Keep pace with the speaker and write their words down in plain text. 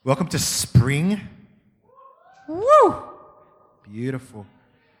Welcome to spring. Woo! Beautiful.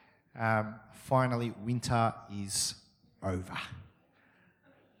 Finally, winter is over.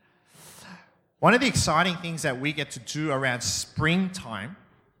 One of the exciting things that we get to do around springtime,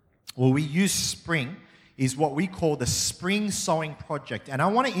 or we use spring, is what we call the Spring Sowing Project. And I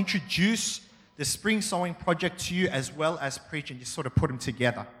want to introduce the Spring Sowing Project to you as well as preach and just sort of put them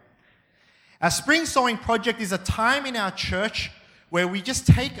together. Our Spring Sowing Project is a time in our church where we just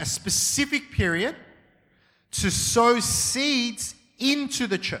take a specific period to sow seeds into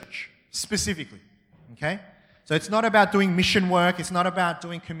the church, specifically, okay? So it's not about doing mission work, it's not about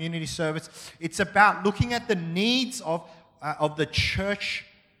doing community service, it's about looking at the needs of the church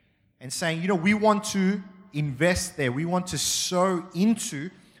and saying, we want to invest there, we want to sow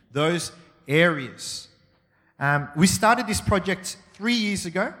into those areas. We started this project 3 years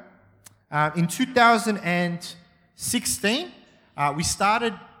ago. In 2016, we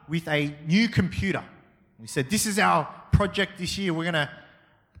started with a new computer. We said, this is our project this year. We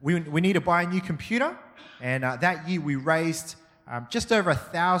need to buy a new computer. And that year we raised just over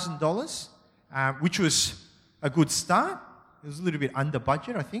 $1,000, which was a good start. It was a little bit under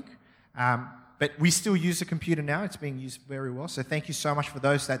budget, I think. But we still use the computer now. It's being used very well. So thank you so much for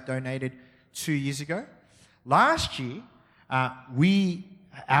those that donated 2 years ago. Last year,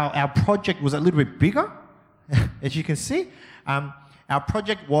 our project was a little bit bigger, as you can see. Our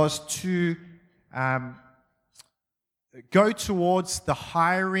project was to go towards the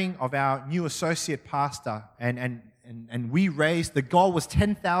hiring of our new associate pastor, and we raised, the goal was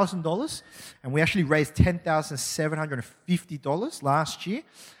 $10,000, and we actually raised $10,750 last year,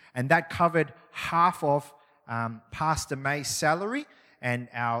 and that covered half of Pastor May's salary, and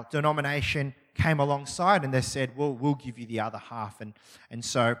our denomination came alongside and they said, well, we'll give you the other half. And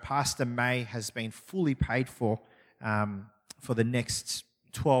so Pastor May has been fully paid for the next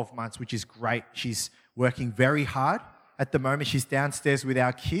 12 months, which is great. She's working very hard at the moment. She's downstairs with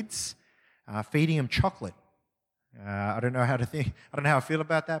our kids, feeding them chocolate. I don't know how I feel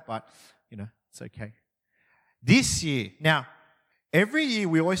about that, but, it's okay. This year, now, every year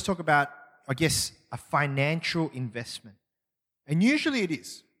we always talk about, I guess, a financial investment. And usually it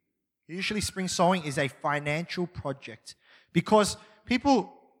is. Usually spring sowing is a financial project because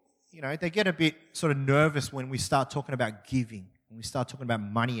people, they get a bit sort of nervous when we start talking about giving, when we start talking about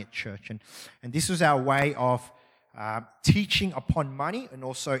money at church. And this was our way of teaching upon money and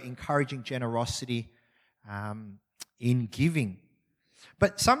also encouraging generosity in giving.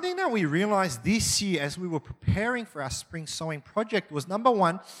 But something that we realized this year as we were preparing for our spring sowing project was, number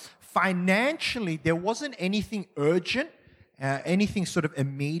one, financially there wasn't anything urgent, anything sort of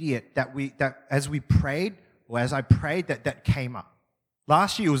immediate that as we prayed, or as I prayed, that came up.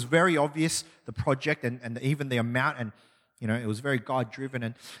 Last year it was very obvious, the project and even the amount, and it was very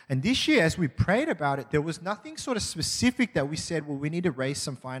God-driven. And this year, as we prayed about it, there was nothing sort of specific that we said, well, we need to raise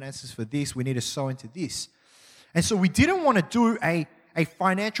some finances for this, we need to sow into this. And so we didn't want to do a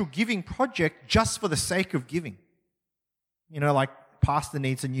financial giving project just for the sake of giving. Like pastor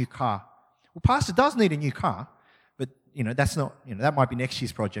needs a new car. Well, pastor does need a new car, but that's not, that might be next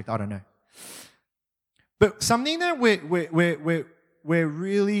year's project, I don't know. But something that we're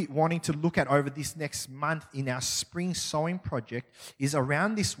really wanting to look at over this next month in our spring sowing project is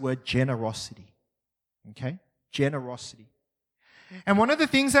around this word generosity. Okay? Generosity. And one of the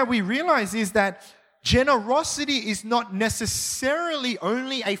things that we realize is that generosity is not necessarily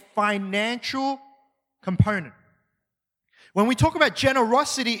only a financial component. When we talk about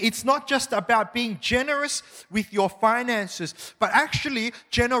generosity, it's not just about being generous with your finances, but actually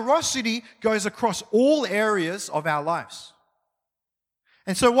generosity goes across all areas of our lives.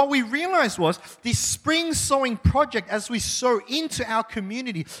 And so what we realized was this spring sowing project, as we sow into our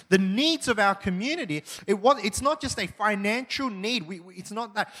community, the needs of our community, it's not just a financial need. It's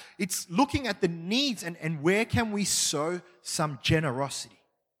not that. It's looking at the needs and where can we sow some generosity?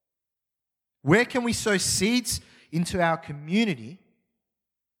 Where can we sow seeds into our community?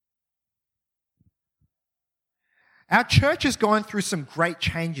 Our church has gone through some great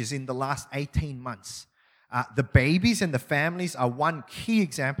changes in the last 18 months. The babies and the families are one key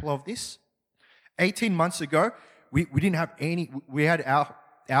example of this. 18 months ago, we didn't have any. We had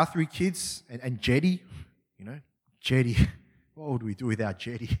our 3 kids and Jetty. Jetty. What would we do without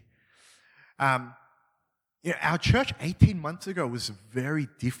Jetty? Our church 18 months ago was a very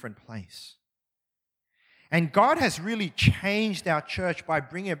different place. And God has really changed our church by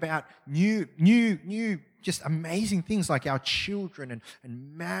bringing about new, just amazing things like our children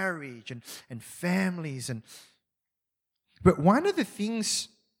and marriage and families. But one of the things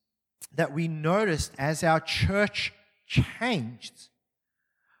that we noticed as our church changed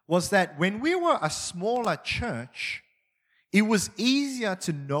was that when we were a smaller church, it was easier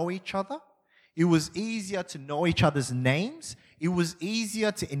to know each other. It was easier to know each other's names. It was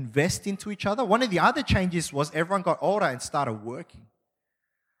easier to invest into each other. One of the other changes was everyone got older and started working.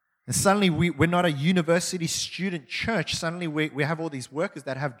 And suddenly we're not a university student church. Suddenly we have all these workers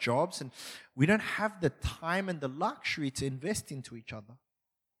that have jobs, and we don't have the time and the luxury to invest into each other.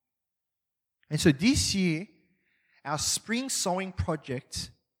 And so this year, our spring sowing project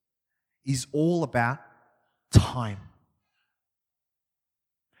is all about time.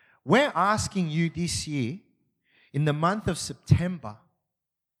 We're asking you this year, in the month of September,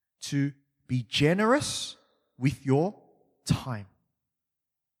 to be generous with your time.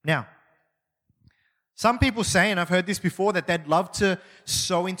 Now, some people say, and I've heard this before, that they'd love to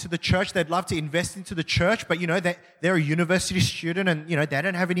sow into the church, they'd love to invest into the church, but they're a university student and they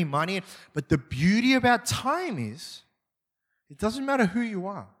don't have any money. But the beauty about time is, it doesn't matter who you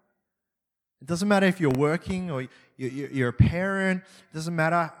are. It doesn't matter if you're working or you're a parent. It doesn't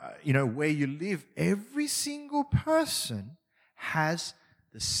matter, where you live. Every single person has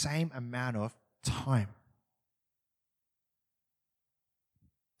the same amount of time.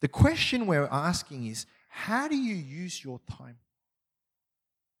 The question we're asking is, how do you use your time?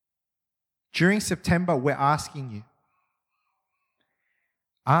 During September, we're asking you,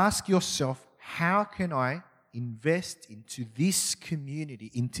 ask yourself, how can I invest into this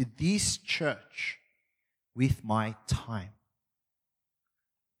community, into this church with my time?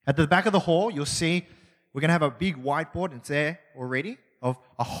 At the back of the hall, you'll see we're going to have a big whiteboard, and it's there already, of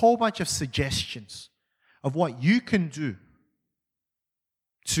a whole bunch of suggestions of what you can do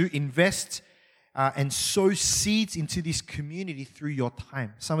to invest and sow seeds into this community through your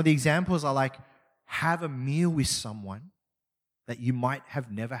time. Some of the examples are like, have a meal with someone that you might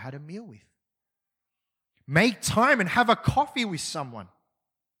have never had a meal with. Make time and have a coffee with someone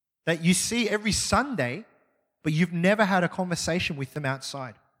that you see every Sunday, but you've never had a conversation with them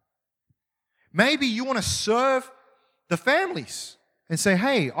outside. Maybe you want to serve the families and say,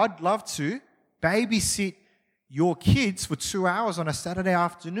 hey, I'd love to babysit your kids for 2 hours on a Saturday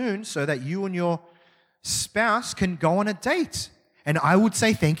afternoon so that you and your spouse can go on a date. And I would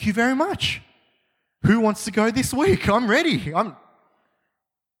say, thank you very much. Who wants to go this week? I'm ready.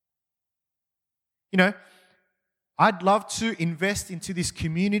 I'd love to invest into this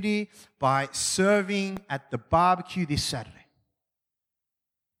community by serving at the barbecue this Saturday.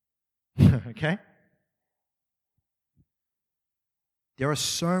 Okay? There are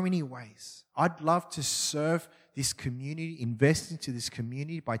so many ways. I'd love to serve this community, invest into this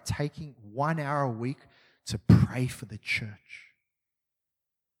community by taking 1 hour a week to pray for the church.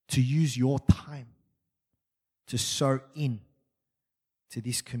 To use your time to sow in to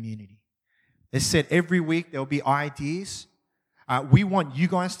this community. They said every week there'll be ideas. We want you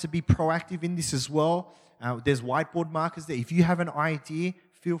guys to be proactive in this as well. There's whiteboard markers there. If you have an idea,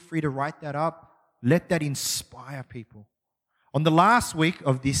 feel free to write that up. Let that inspire people. On the last week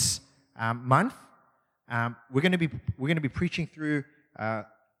of this month, we're going to be preaching through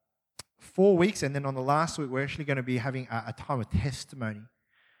 4 weeks, and then on the last week, we're actually going to be having a time of testimony,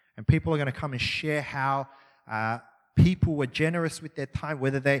 and people are going to come and share how people were generous with their time,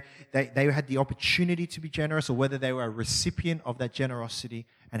 whether they had the opportunity to be generous or whether they were a recipient of that generosity,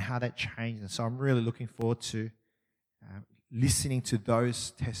 and how that changed. And so I'm really looking forward to listening to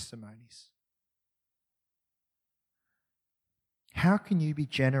those testimonies. How can you be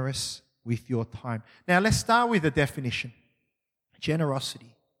generous with your time? Now, let's start with the definition.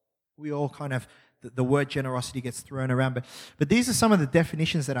 Generosity. We all kind of, the word generosity gets thrown around, but these are some of the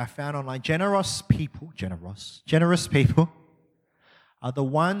definitions that I found online. Generous people are the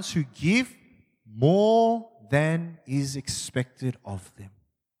ones who give more than is expected of them.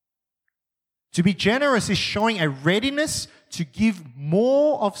 To be generous is showing a readiness to give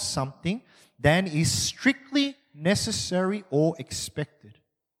more of something than is strictly necessary or expected.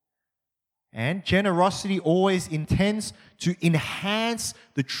 And generosity always intends to enhance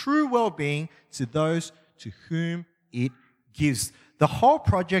the true well-being to those to whom it gives. The whole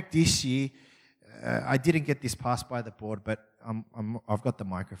project this year, I didn't get this passed by the board, but I've got the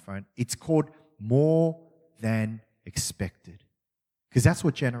microphone. It's called More Than Expected, because that's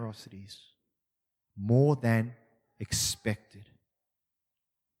what generosity is. More than expected.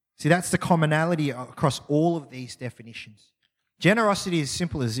 See, that's the commonality across all of these definitions. Generosity is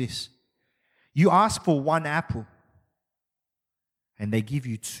simple as this. You ask for 1 apple and they give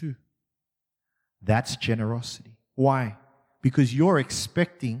you 2. That's generosity. Why? Because you're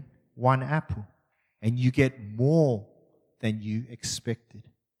expecting 1 apple and you get more than you expected.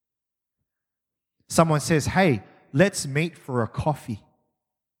 Someone says, hey, let's meet for a coffee.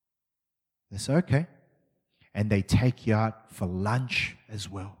 They say, okay. And they take you out for lunch as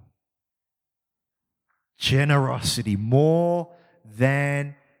well. Generosity, more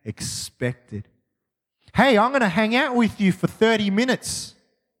than expected. Hey, I'm going to hang out with you for 30 minutes.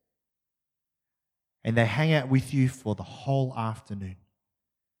 And they hang out with you for the whole afternoon.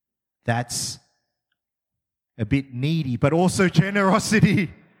 That's a bit needy, but also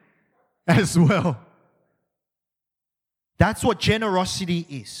generosity as well. That's what generosity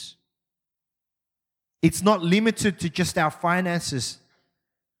is. It's not limited to just our finances.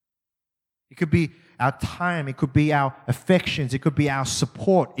 It could be our time. It could be our affections. It could be our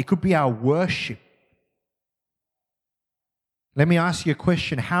support. It could be our worship. Let me ask you a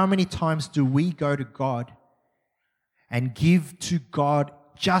question. How many times do we go to God and give to God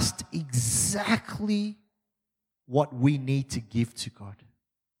just exactly what we need to give to God?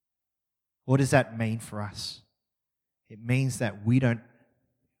 What does that mean for us? It means that we're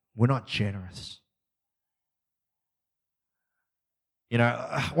not generous. You know,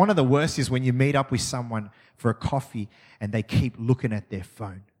 one of the worst is when you meet up with someone for a coffee and they keep looking at their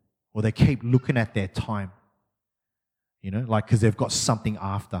phone or they keep looking at their time. You know, like because they've got something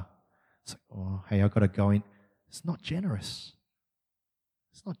after. It's like, oh, hey, I've got to go in. It's not generous.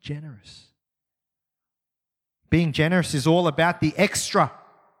 It's not generous. Being generous is all about the extra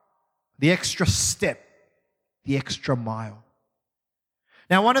step, the extra mile.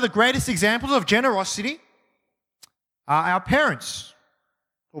 Now, one of the greatest examples of generosity are our parents.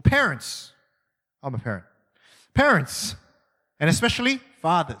 Or parents. I'm a parent. Parents, and especially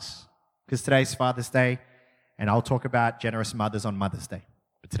fathers, because today's Father's Day, and I'll talk about generous mothers on Mother's Day.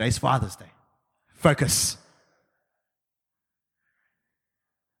 But today's Father's Day. Focus.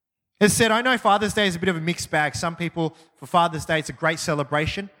 As said, I know Father's Day is a bit of a mixed bag. Some people, for Father's Day, it's a great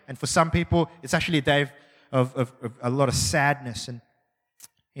celebration. And for some people, it's actually a day of a lot of sadness. And,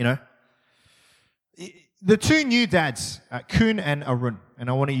 you know, the two new dads, Kun and Arun, and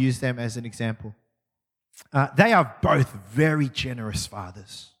I want to use them as an example. They are both very generous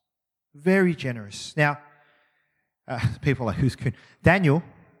fathers. Very generous. Now, people are like, who's Kun? Daniel,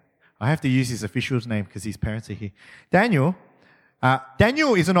 I have to use his official name because his parents are here. Daniel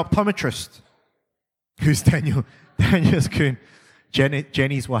is an optometrist. Who's Daniel? Daniel's Kun.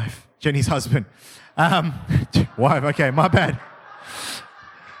 Jenny's wife. Jenny's husband. Wife, okay, my bad.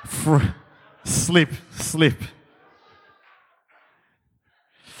 Slip.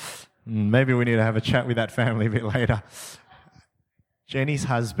 Maybe we need to have a chat with that family a bit later. Jenny's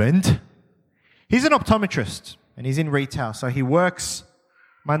husband, he's an optometrist and he's in retail. So he works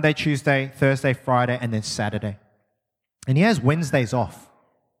Monday, Tuesday, Thursday, Friday, and then Saturday. And he has Wednesdays off,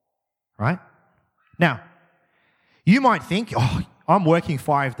 right? Now, you might think, oh, I'm working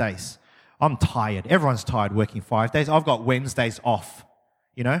 5 days. I'm tired. Everyone's tired working 5 days. I've got Wednesdays off,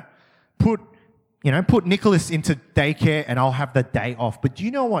 you know. Put Nicholas into daycare and I'll have the day off. But do you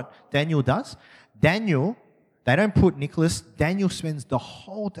know what Daniel does? They don't put Nicholas. Daniel spends the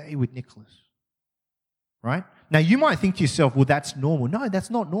whole day with Nicholas, right? Now, you might think to yourself, well, that's normal. No, that's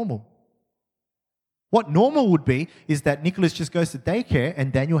not normal. What normal would be is that Nicholas just goes to daycare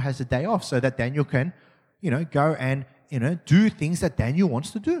and Daniel has a day off so that Daniel can, go and, do things that Daniel wants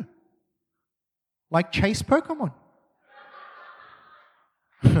to do. Like chase Pokemon.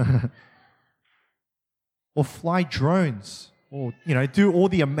 Or fly drones. Or, do all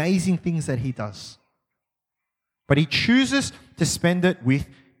the amazing things that he does. But he chooses to spend it with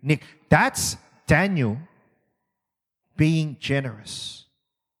Nick. That's Daniel being generous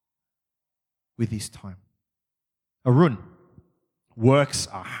with his time. Arun works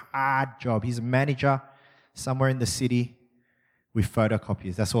a hard job. He's a manager somewhere in the city with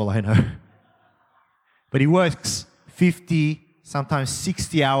photocopiers. That's all I know. But he works 50, sometimes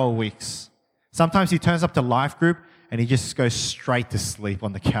 60-hour weeks. Sometimes he turns up to life group and he just goes straight to sleep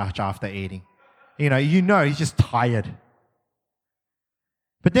on the couch after eating. He's just tired.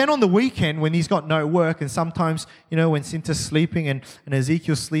 But then on the weekend, when he's got no work, and sometimes, when Cinta's sleeping and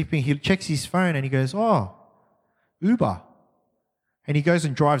Ezekiel's sleeping, he checks his phone and he goes, oh, Uber. And he goes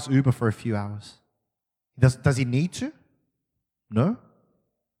and drives Uber for a few hours. Does he need to? No.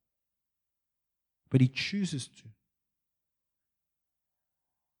 But he chooses to.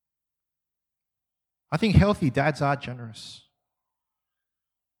 I think healthy dads are generous.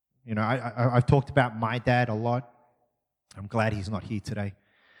 I've talked about my dad a lot. I'm glad he's not here today.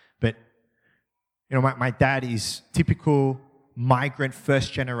 But, my dad is typical migrant,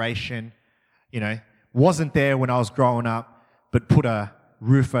 first generation, wasn't there when I was growing up, but put a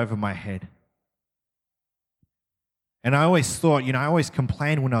roof over my head. And I always thought, I always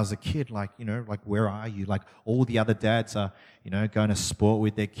complained when I was a kid, like, where are you? Like, all the other dads are, going to sport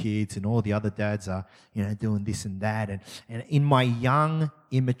with their kids, and all the other dads are, doing this and that. And in my young,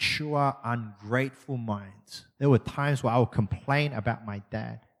 immature, ungrateful mind, there were times where I would complain about my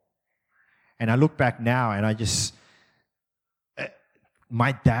dad. And I look back now and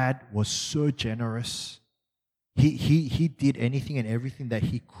my dad was so generous. He did anything and everything that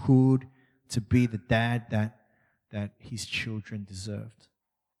he could to be the dad that his children deserved.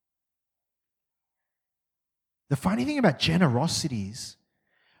 The funny thing about generosity is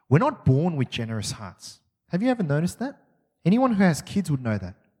we're not born with generous hearts. Have you ever noticed that? Anyone who has kids would know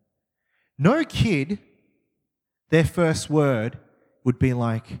that. No kid, their first word would be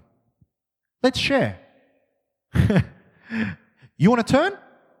like, let's share. You want to turn?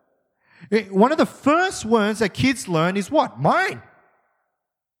 One of the first words that kids learn is what? Mine.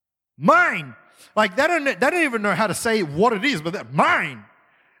 Mine. Like, they don't even know how to say what it is, but mine.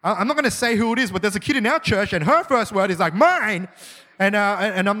 I'm not going to say who it is, but there's a kid in our church, and her first word is like, mine. And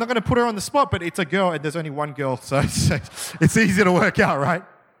I'm not going to put her on the spot, but it's a girl, and there's only one girl, so it's easy to work out, right?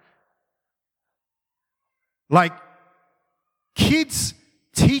 Like, kids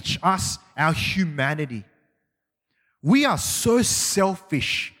teach us our humanity. We are so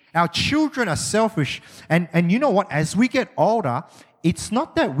selfish. Our children are selfish. And you know what? As we get older, it's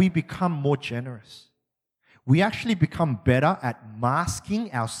not that we become more generous. We actually become better at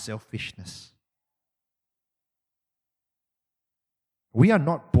masking our selfishness. We are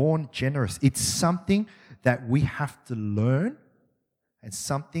not born generous. It's something that we have to learn and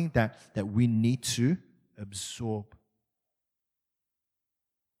something that we need to absorb.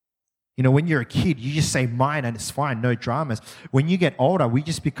 When you're a kid, you just say mine and it's fine, no dramas. When you get older, we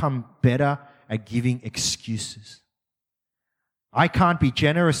just become better at giving excuses. I can't be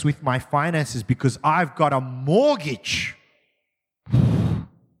generous with my finances because I've got a mortgage.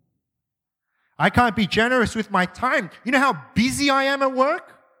 I can't be generous with my time. You know how busy I am at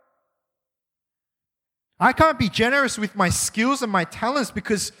work? I can't be generous with my skills and my talents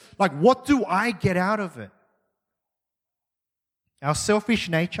because, what do I get out of it? Our selfish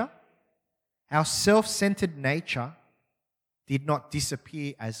nature, our self-centered nature did not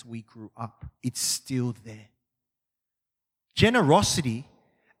disappear as we grew up. It's still there. Generosity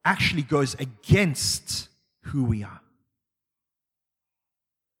actually goes against who we are.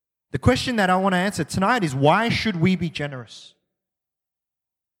 The question that I want to answer tonight is, why should we be generous?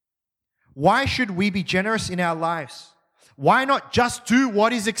 Why should we be generous in our lives? Why not just do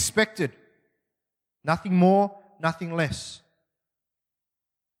what is expected? Nothing more, nothing less.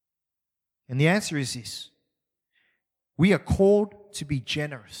 And the answer is this. We are called to be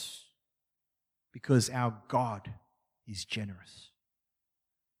generous because our God is generous.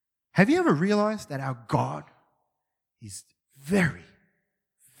 Have you ever realized that our God is very,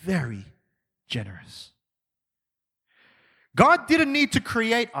 very generous? God didn't need to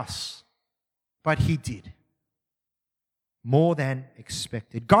create us, but He did. More than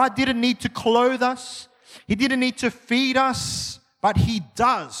expected. God didn't need to clothe us. He didn't need to feed us, but He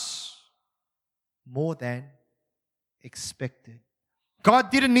does. More than expected. God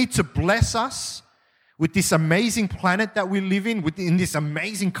didn't need to bless us with this amazing planet that we live in, in this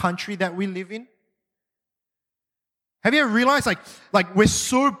amazing country that we live in. Have you ever realized, like we're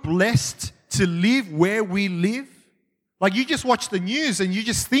so blessed to live where we live? Like, you just watch the news and you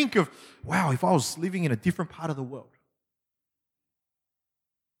just think of, wow, if I was living in a different part of the world.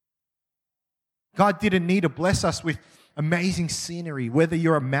 God didn't need to bless us with amazing scenery, whether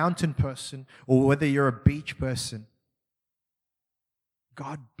you're a mountain person or whether you're a beach person.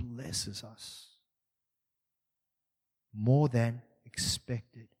 God blesses us more than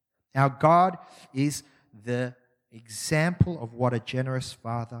expected. Our God is the example of what a generous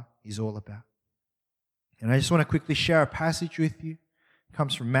Father is all about. And I just want to quickly share a passage with you. It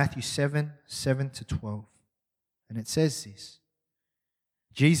comes from Matthew 7:7-12. And it says this.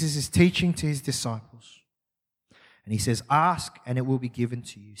 Jesus is teaching to His disciples. And He says, ask and it will be given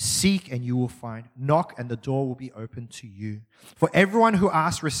to you. Seek and you will find. Knock and the door will be opened to you. For everyone who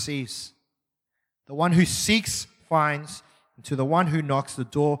asks receives. The one who seeks finds. And to the one who knocks, the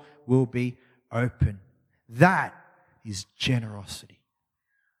door will be open. That is generosity.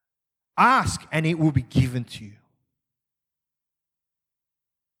 Ask and it will be given to you.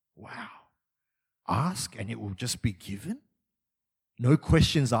 Wow. Ask and it will just be given? No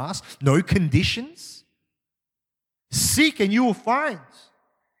questions asked? No conditions? Seek and you will find.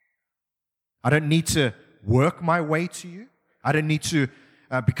 I don't need to work my way to you. I don't need to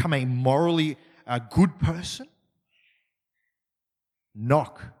become a morally good person.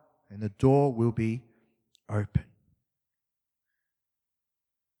 Knock and the door will be open.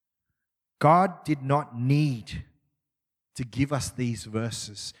 God did not need to give us these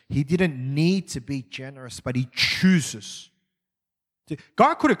verses. He didn't need to be generous, but He chooses.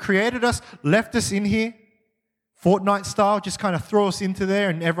 God could have created us, left us in here, Fortnite style, just kind of throw us into there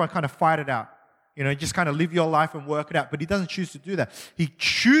and everyone kind of fight it out. Just kind of live your life and work it out. But He doesn't choose to do that. He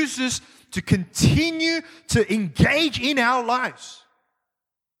chooses to continue to engage in our lives.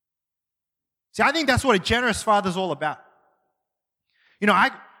 See, I think that's what a generous father is all about.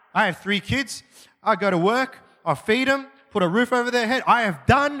 I have 3 kids. I go to work. I feed them, put a roof over their head. I have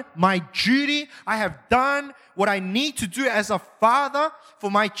done my duty. I have done what I need to do as a father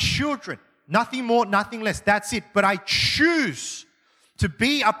for my children. Nothing more, nothing less. That's it. But I choose to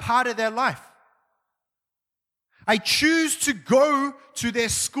be a part of their life. I choose to go to their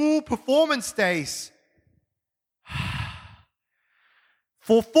school performance days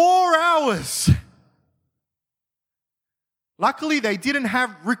for 4 hours. Luckily, they didn't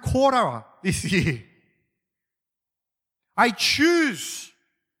have recorder this year. I choose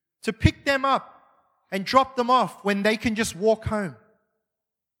to pick them up and drop them off when they can just walk home.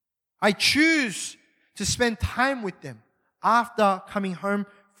 I choose to spend time with them after coming home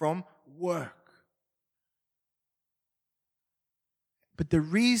from work. But the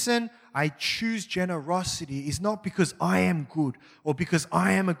reason I choose generosity is not because I am good or because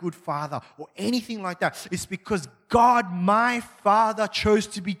I am a good father or anything like that. It's because God, my Father, chose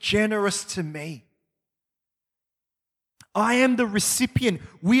to be generous to me. I am the recipient.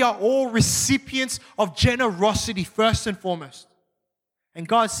 We are all recipients of generosity first and foremost. And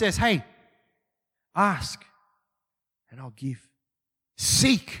God says, hey, ask and I'll give.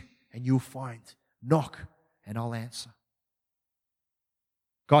 Seek and you'll find. Knock and I'll answer.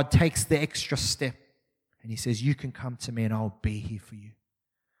 God takes the extra step and He says, you can come to me and I'll be here for you.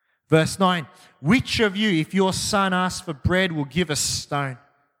 Verse 9, which of you, if your son asks for bread, will give a stone?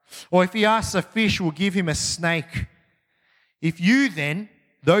 Or if he asks a fish, will give him a snake? If you then,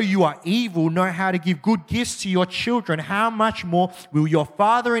 though you are evil, know how to give good gifts to your children, how much more will your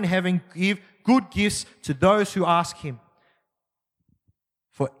Father in heaven give good gifts to those who ask Him?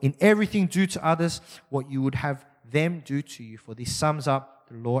 For in everything do to others what you would have them do to you, for this sums up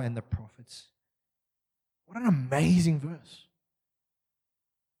the law and the prophets. What an amazing verse.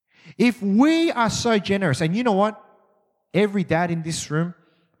 If we are so generous, and you know what? Every dad in this room,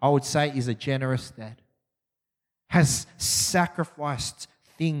 I would say, is a generous dad. Has sacrificed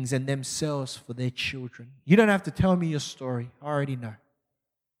things and themselves for their children. You don't have to tell me your story. I already know.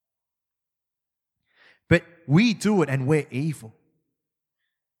 But we do it and we're evil.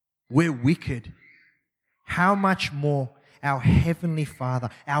 We're wicked. How much more our Heavenly Father,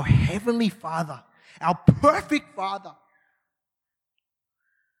 our perfect Father.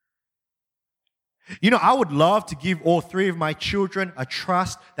 I would love to give all 3 of my children a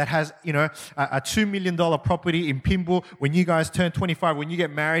trust that has, a $2 million property in Pimble. When you guys turn 25, when you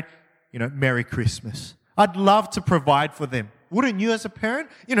get married, Merry Christmas. I'd love to provide for them. Wouldn't you as a parent?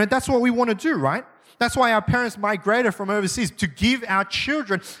 That's what we want to do, right? That's why our parents migrated from overseas, to give our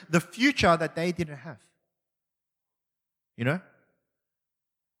children the future that they didn't have.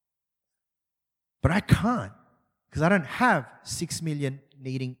 But I can't, because I don't have 6 million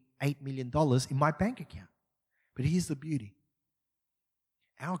needing $8 million in my bank account. But here's the beauty.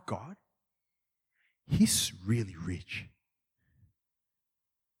 Our God, He's really rich.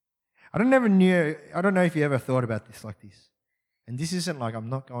 I don't know if you ever thought about this like this. And this isn't like, I'm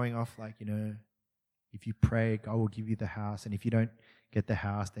not going off like, if you pray, God will give you the house. And if you don't get the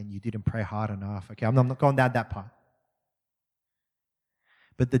house, then you didn't pray hard enough. Okay, I'm not going down that part.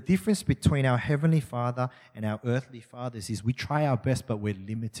 But the difference between our Heavenly Father and our earthly fathers is we try our best, but we're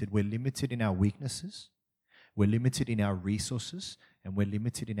limited. We're limited in our weaknesses. We're limited in our resources. And we're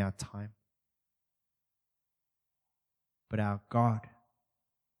limited in our time. But our God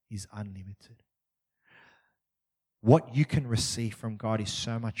is unlimited. What you can receive from God is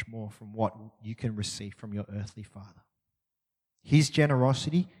so much more from what you can receive from your earthly father. His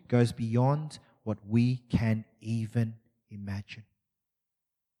generosity goes beyond what we can even imagine.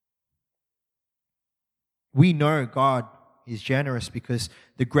 We know God is generous because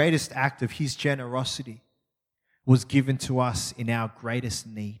the greatest act of His generosity was given to us in our greatest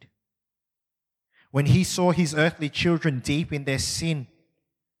need. When He saw His earthly children deep in their sin,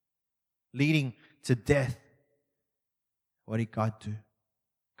 leading to death, what did God do?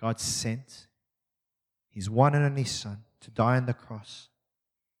 God sent His one and only Son to die on the cross,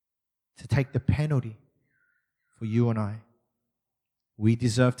 to take the penalty for you and I. We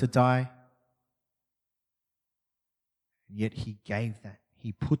deserve to die. And yet He gave that.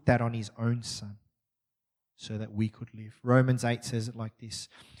 He put that on His own Son so that we could live. Romans 8 says it like this: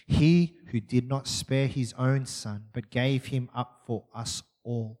 He who did not spare his own son, but gave him up for us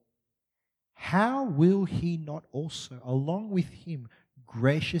all, how will he not also, along with him,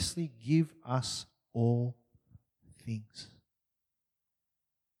 graciously give us all things?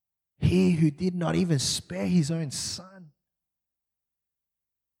 He who did not even spare his own son,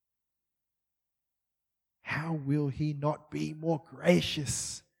 how will he not be more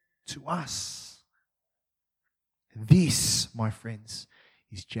gracious to us? This, my friends,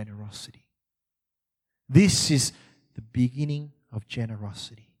 is generosity. This is the beginning of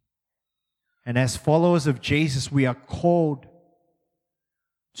generosity. And as followers of Jesus, we are called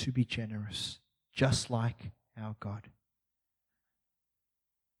to be generous, just like our God.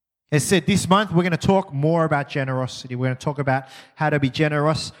 As said, this month we're going to talk more about generosity. We're going to talk about how to be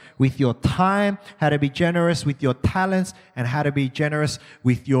generous with your time, how to be generous with your talents, and how to be generous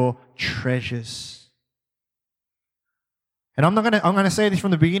with your treasures. And I'm going to say this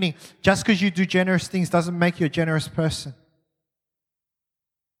from the beginning: just because you do generous things doesn't make you a generous person.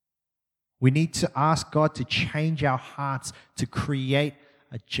 We need to ask God to change our hearts to create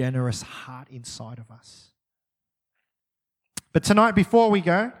a generous heart inside of us. But tonight, before we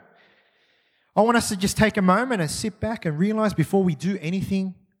go, I want us to just take a moment and sit back and realize, before we do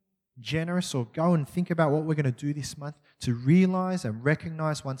anything generous or go and think about what we're going to do this month, to realize and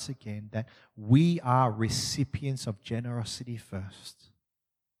recognize once again that we are recipients of generosity first.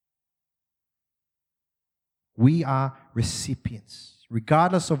 We are recipients.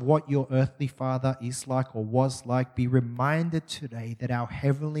 Regardless of what your earthly father is like or was like, be reminded today that our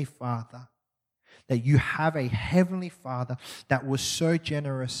Heavenly Father, that you have a Heavenly Father that was so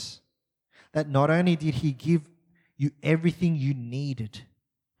generous that not only did He give you everything you needed,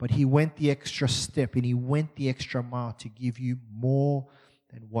 but He went the extra step and He went the extra mile to give you more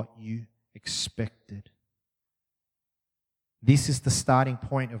than what you expected. This is the starting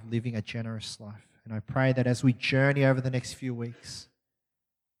point of living a generous life. And I pray that as we journey over the next few weeks,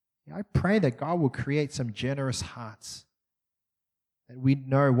 I pray that God will create some generous hearts, that we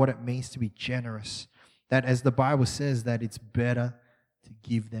know what it means to be generous, that as the Bible says, that it's better to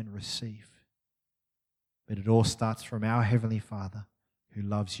give than receive. But it all starts from our Heavenly Father who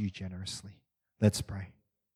loves you generously. Let's pray.